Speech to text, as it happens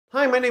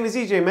Hi, my name is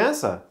EJ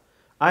Massa.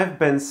 I've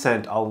been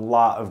sent a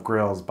lot of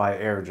grills by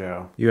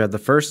AirJoe. You had the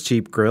first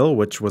cheap grill,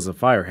 which was a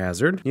fire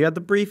hazard. You had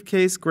the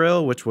briefcase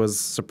grill, which was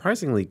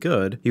surprisingly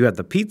good. You had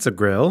the pizza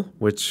grill,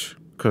 which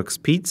cooks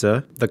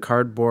pizza. The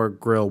cardboard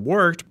grill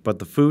worked, but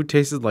the food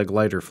tasted like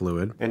lighter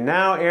fluid. And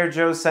now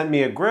AirJoe sent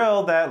me a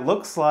grill that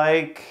looks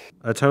like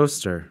a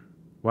toaster.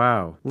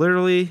 Wow,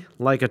 literally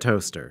like a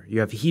toaster.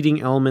 You have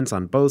heating elements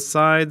on both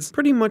sides,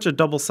 pretty much a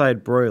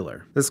double-side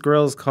broiler. This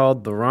grill is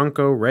called the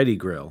Ronco Ready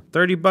Grill.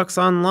 30 bucks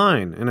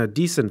online and a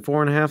decent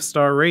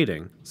 4.5-star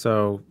rating.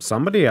 So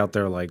somebody out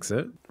there likes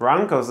it.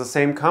 Ronco's the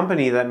same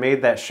company that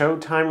made that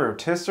Showtime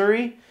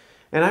rotisserie,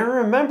 and I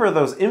remember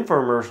those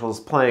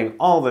infomercials playing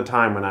all the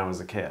time when I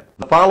was a kid.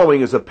 The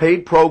following is a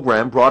paid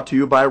program brought to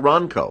you by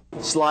Ronco.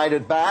 Slide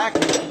it back,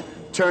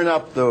 turn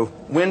up the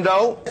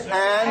window,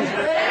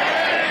 and...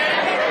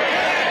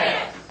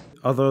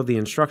 Although the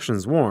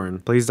instructions warn,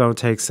 please don't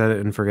take set it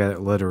and forget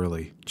it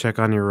literally. Check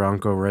on your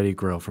Ronco Ready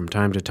Grill from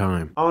time to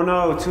time. Oh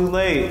no, too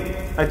late.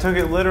 I took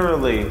it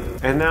literally,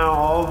 and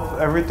now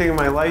everything in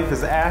my life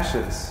is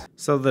ashes.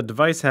 So the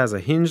device has a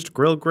hinged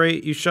grill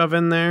grate you shove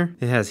in there.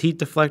 It has heat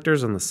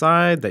deflectors on the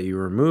side that you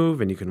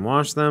remove and you can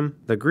wash them.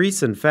 The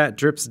grease and fat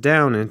drips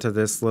down into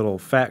this little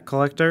fat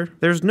collector.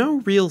 There's no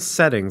real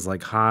settings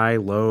like high,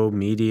 low,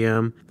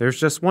 medium. There's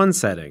just one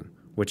setting,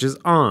 which is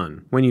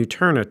on, when you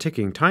turn a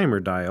ticking timer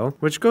dial,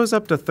 which goes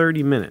up to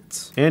 30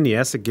 minutes. And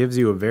yes, it gives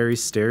you a very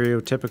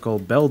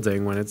stereotypical bell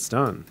ding when it's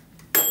done.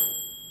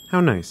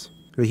 How nice.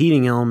 The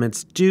heating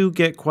elements do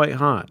get quite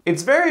hot.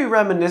 It's very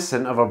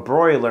reminiscent of a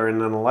broiler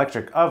in an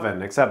electric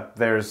oven, except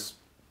there's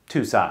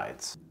two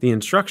sides. The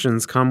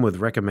instructions come with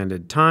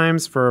recommended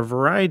times for a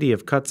variety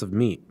of cuts of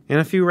meat, and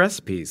a few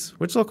recipes,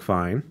 which look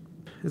fine.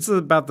 It's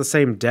about the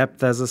same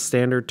depth as a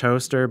standard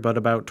toaster, but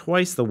about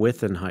twice the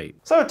width and height.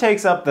 So it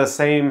takes up the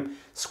same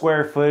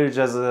square footage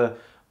as a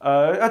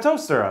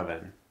toaster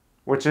oven,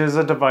 which is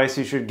a device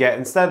you should get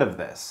instead of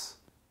this.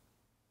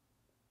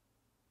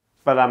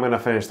 But I'm gonna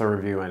finish the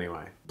review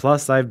anyway.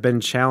 Plus, I've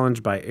been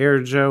challenged by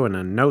AirJoe in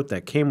a note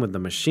that came with the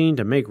machine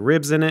to make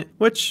ribs in it,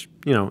 which,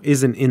 you know,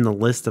 isn't in the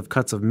list of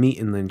cuts of meat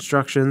in the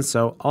instructions,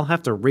 so I'll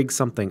have to rig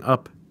something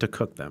up to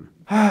cook them.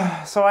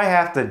 So I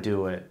have to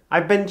do it.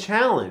 I've been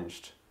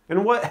challenged.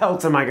 And what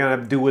else am I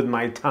gonna do with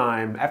my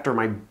time after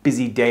my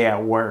busy day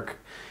at work?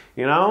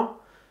 You know?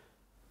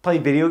 Play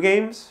video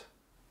games?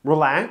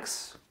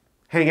 Relax?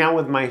 Hang out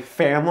with my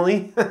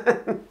family?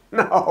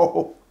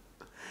 No.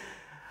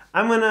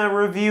 I'm gonna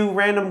review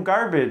random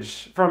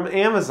garbage from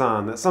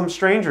Amazon that some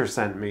stranger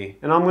sent me,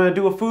 and I'm gonna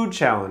do a food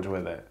challenge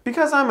with it.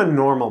 Because I'm a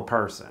normal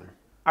person.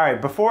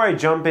 Alright, before I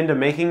jump into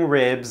making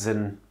ribs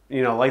and,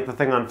 you know, light the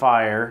thing on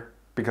fire,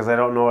 because I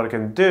don't know what it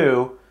can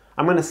do,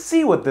 I'm gonna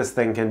see what this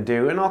thing can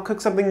do, and I'll cook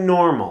something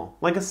normal,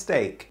 like a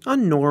steak. A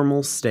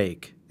normal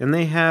steak. And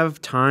they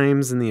have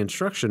times in the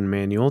instruction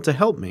manual to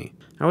help me.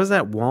 I was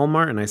at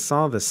Walmart and I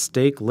saw the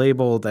steak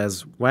labeled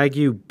as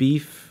Wagyu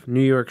beef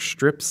New York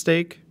strip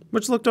steak,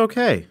 which looked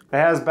okay. It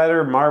has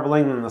better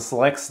marbling than the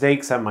select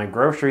steaks at my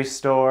grocery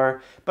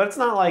store, but it's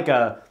not like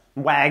a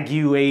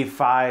Wagyu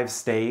A5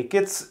 steak.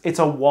 It's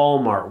a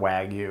Walmart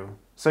Wagyu.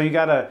 So you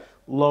gotta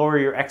lower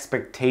your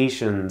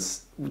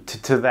expectations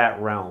to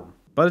that realm.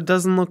 But it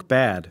doesn't look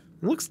bad.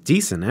 It looks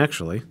decent,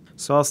 actually.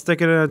 So I'll stick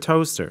it in a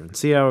toaster and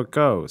see how it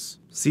goes.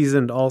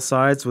 Seasoned all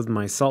sides with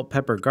my salt,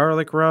 pepper,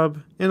 garlic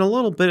rub, and a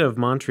little bit of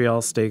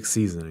Montreal steak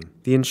seasoning.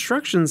 The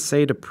instructions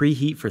say to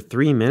preheat for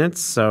 3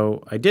 minutes,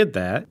 so I did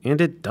that, and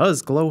it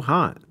does glow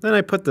hot. Then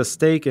I put the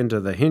steak into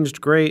the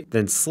hinged grate,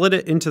 then slid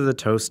it into the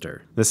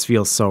toaster. This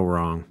feels so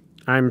wrong.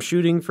 I'm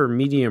shooting for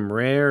medium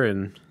rare,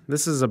 and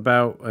this is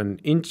about an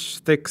inch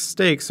thick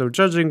steak, so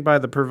judging by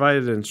the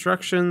provided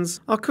instructions,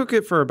 I'll cook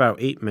it for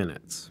about 8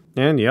 minutes.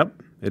 And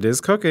yep, it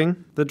is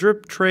cooking. The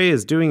drip tray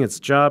is doing its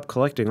job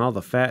collecting all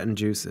the fat and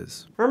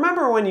juices.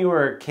 Remember when you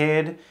were a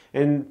kid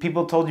and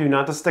people told you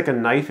not to stick a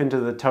knife into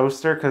the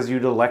toaster because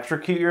you'd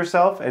electrocute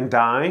yourself and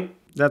die?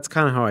 That's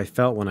kind of how I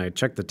felt when I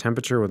checked the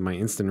temperature with my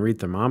instant read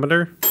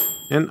thermometer.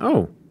 And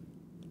oh,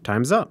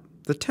 time's up.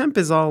 The temp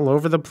is all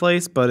over the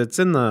place, but it's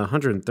in the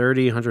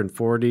 130,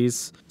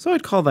 140s, so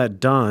I'd call that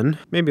done.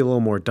 Maybe a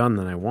little more done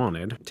than I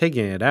wanted.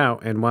 Taking it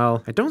out, and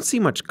while I don't see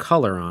much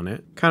color on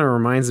it, kind of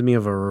reminds me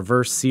of a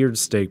reverse seared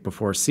steak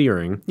before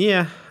searing.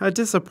 Yeah, a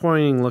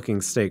disappointing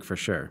looking steak for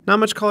sure. Not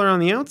much color on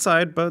the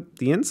outside, but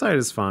the inside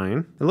is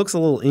fine. It looks a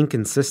little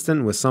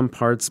inconsistent with some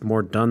parts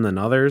more done than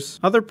others.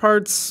 Other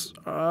parts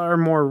are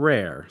more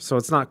rare, so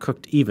it's not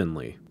cooked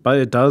evenly, but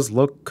it does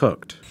look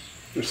cooked.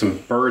 There's some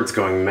birds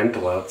going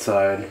mental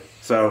outside.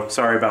 So,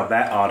 sorry about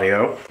that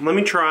audio. Let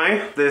me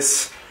try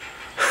this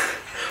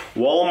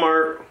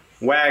Walmart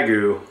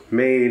Wagyu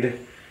made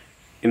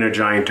in a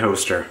giant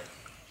toaster.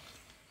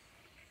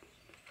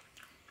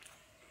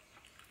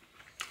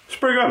 It's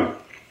pretty good.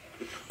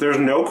 There's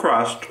no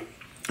crust.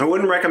 I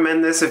wouldn't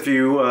recommend this if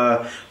you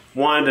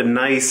wanted a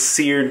nice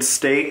seared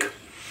steak.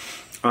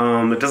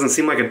 It doesn't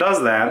seem like it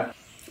does that.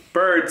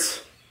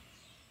 Birds.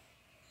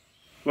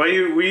 What are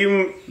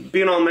you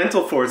being all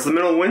mental for? It's the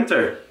middle of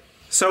winter.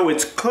 So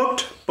it's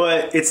cooked,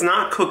 but it's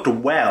not cooked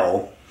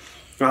well.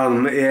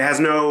 It has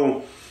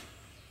no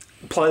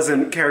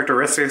pleasant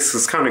characteristics.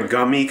 It's kind of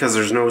gummy because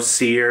there's no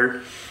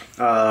sear.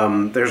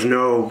 There's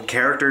no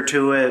character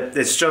to it.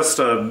 It's just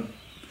a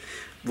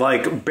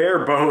like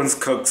bare bones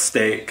cooked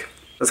steak.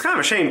 It's kind of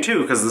a shame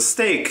too because the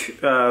steak,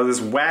 this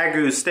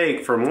Wagyu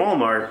steak from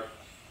Walmart,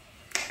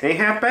 ain't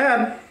half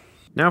bad.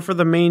 Now for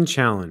the main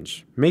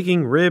challenge,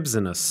 making ribs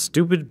in a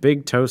stupid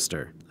big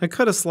toaster. I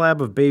cut a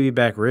slab of baby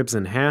back ribs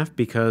in half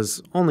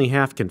because only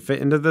half can fit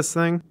into this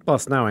thing.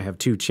 Plus now I have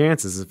 2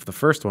 chances if the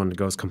first one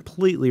goes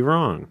completely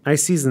wrong. I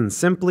season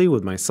simply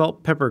with my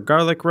salt, pepper,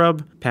 garlic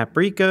rub,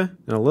 paprika,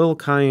 and a little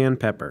cayenne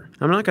pepper.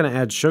 I'm not going to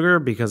add sugar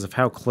because of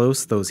how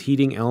close those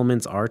heating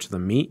elements are to the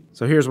meat.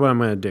 So here's what I'm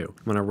going to do.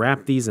 I'm going to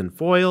wrap these in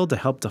foil to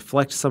help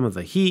deflect some of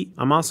the heat.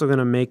 I'm also going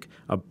to make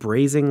a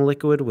braising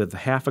liquid with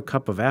half a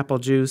cup of apple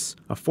juice,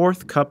 a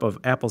 1/4 cup of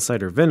apple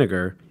cider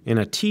vinegar, and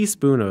a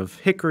teaspoon of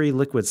hickory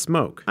liquid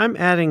smoke. I'm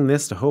adding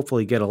this to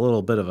hopefully get a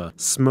little bit of a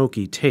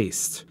smoky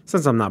taste,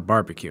 since I'm not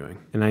barbecuing,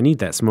 and I need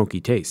that smoky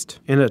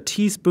taste. And a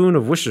teaspoon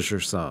of Worcestershire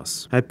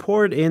sauce. I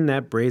poured in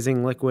that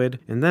braising liquid,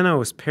 and then I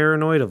was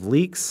paranoid of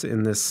leaks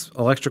in this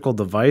electrical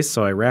device,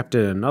 so I wrapped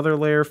it in another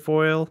layer of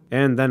foil,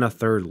 and then a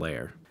 3rd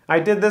layer. I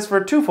did this for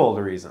twofold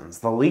reasons,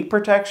 the leak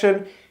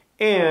protection,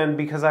 and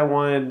because I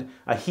wanted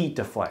a heat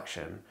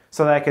deflection,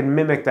 so that I could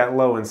mimic that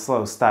low and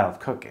slow style of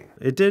cooking.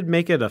 It did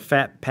make it a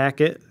fat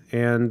packet,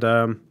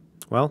 and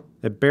well,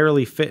 it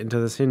barely fit into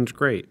this hinge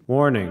grate.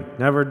 Warning,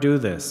 never do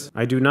this.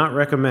 I do not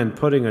recommend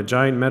putting a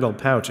giant metal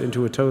pouch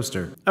into a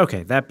toaster.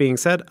 Okay, that being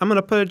said, I'm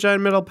gonna put a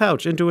giant metal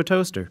pouch into a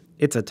toaster.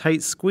 It's a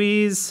tight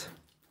squeeze.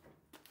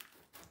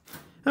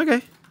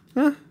 Okay,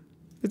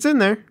 it's in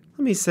there.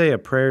 Let me say a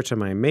prayer to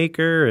my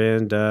maker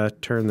and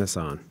turn this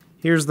on.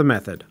 Here's the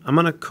method. I'm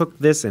gonna cook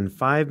this in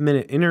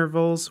 5-minute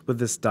intervals with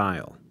this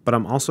dial, but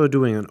I'm also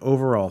doing an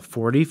overall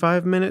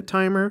 45-minute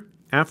timer.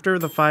 After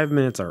the 5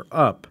 minutes are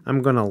up,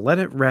 I'm gonna let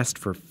it rest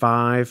for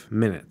 5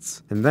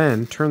 minutes, and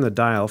then turn the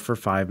dial for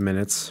 5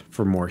 minutes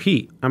for more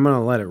heat. I'm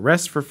gonna let it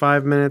rest for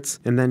 5 minutes,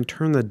 and then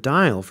turn the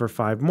dial for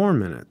 5 more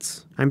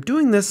minutes. I'm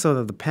doing this so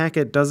that the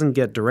packet doesn't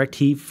get direct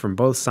heat from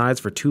both sides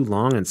for too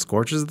long and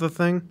scorches the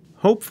thing.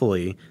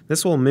 Hopefully,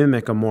 this will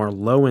mimic a more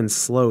low and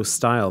slow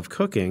style of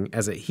cooking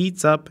as it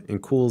heats up and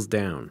cools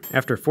down.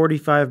 After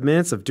 45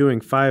 minutes of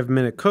doing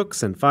 5-minute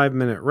cooks and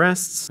 5-minute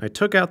rests, I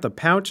took out the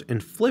pouch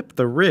and flipped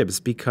the ribs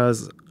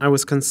because I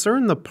was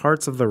concerned the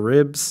parts of the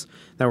ribs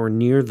that were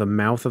near the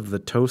mouth of the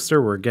toaster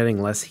were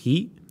getting less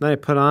heat. Then I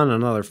put on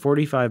another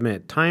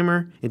 45-minute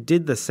timer. It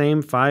did the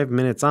same 5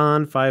 minutes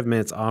on, 5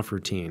 minutes off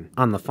routine.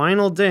 On the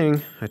final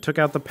ding, I took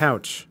out the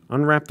pouch,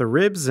 unwrapped the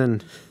ribs,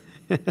 and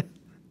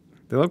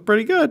they look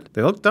pretty good.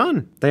 They look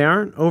done. They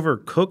aren't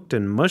overcooked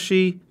and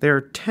mushy. They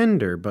are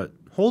tender, but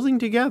holding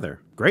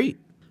together. Great.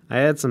 I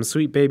add some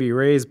Sweet Baby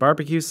Ray's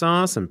barbecue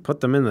sauce and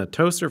put them in the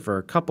toaster for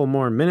a couple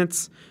more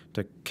minutes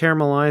to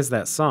caramelize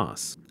that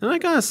sauce. And I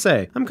gotta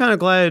say, I'm kinda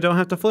glad I don't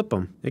have to flip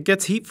them. It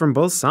gets heat from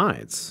both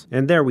sides.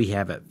 And there we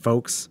have it,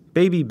 folks.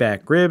 Baby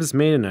back ribs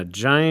made in a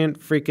giant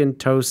freaking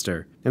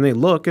toaster. And they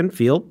look and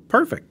feel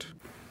perfect.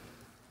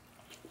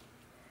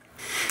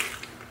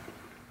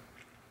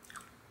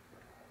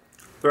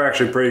 They're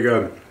actually pretty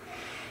good.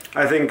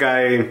 I think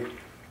I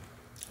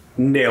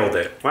nailed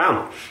it.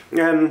 Wow.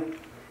 And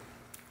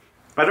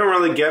I don't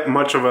really get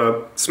much of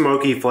a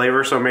smoky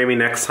flavor, so maybe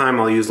next time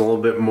I'll use a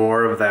little bit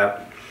more of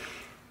that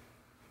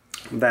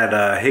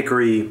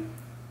hickory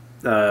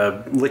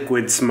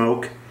liquid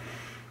smoke.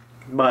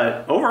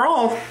 But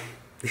overall,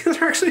 these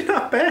are actually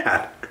not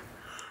bad.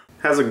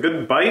 Has a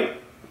good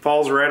bite,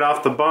 falls right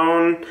off the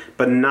bone,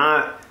 but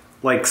not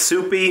like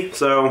soupy,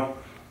 so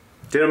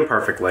did them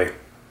perfectly.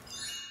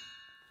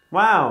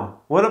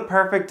 Wow, what a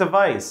perfect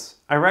device.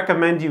 I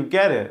recommend you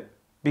get it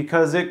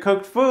because it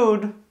cooked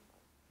food.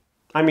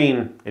 I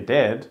mean, it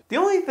did. The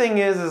only thing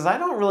is I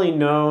don't really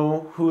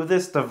know who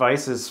this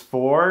device is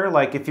for.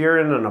 Like if you're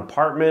in an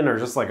apartment or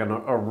just like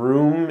a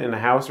room in a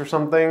house or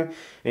something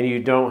and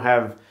you don't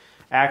have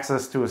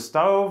access to a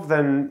stove,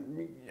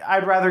 then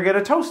I'd rather get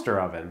a toaster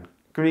oven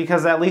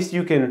because at least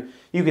you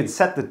can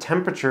set the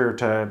temperature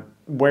to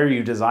where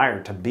you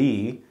desire to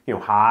be, you know,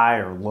 high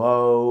or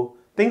low.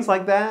 Things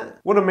like that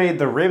would have made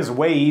the ribs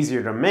way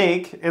easier to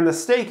make, and the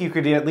steak you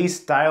could at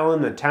least dial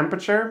in the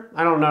temperature.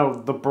 I don't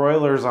know, the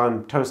broilers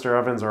on toaster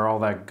ovens are all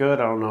that good.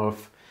 I don't know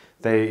if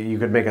you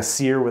could make a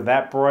sear with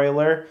that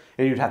broiler,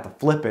 and you'd have to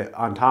flip it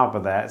on top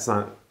of that. It's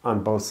not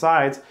on both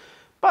sides.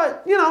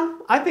 But, you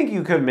know, I think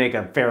you could make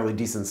a fairly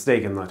decent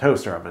steak in the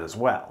toaster oven as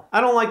well.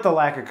 I don't like the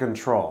lack of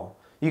control.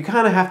 You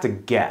kind of have to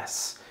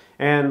guess.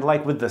 And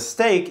like with the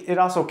steak, it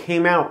also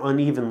came out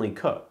unevenly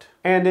cooked.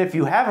 And if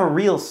you have a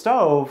real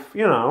stove,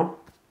 you know,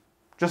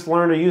 just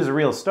learn to use a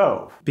real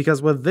stove.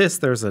 Because with this,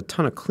 there's a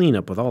ton of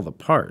cleanup with all the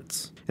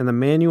parts. And the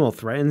manual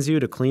threatens you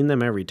to clean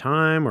them every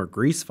time or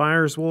grease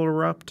fires will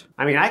erupt.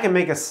 I mean, I can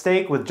make a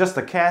steak with just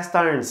a cast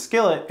iron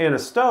skillet and a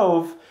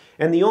stove,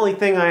 and the only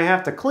thing I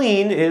have to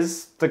clean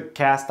is the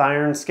cast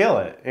iron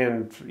skillet.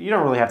 And you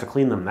don't really have to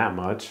clean them that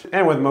much.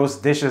 And with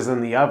most dishes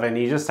in the oven,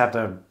 you just have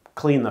to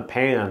clean the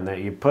pan that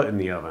you put in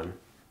the oven.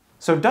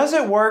 So does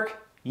it work?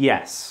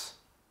 Yes.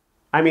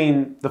 I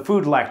mean, the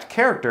food lacked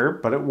character,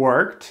 but it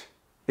worked.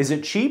 Is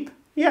it cheap?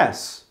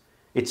 Yes.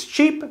 It's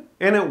cheap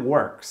and it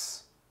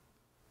works.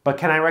 But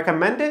can I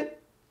recommend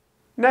it?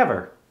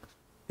 Never.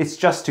 It's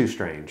just too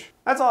strange.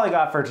 That's all I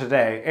got for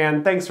today,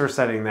 and thanks for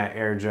setting that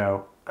air,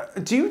 Joe.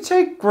 Do you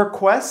take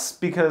requests?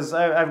 Because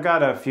I've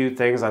got a few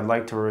things I'd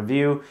like to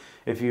review.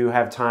 If you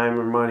have time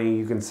or money,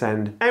 you can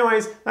send.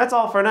 Anyways, that's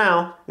all for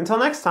now. Until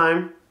next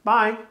time,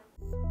 bye.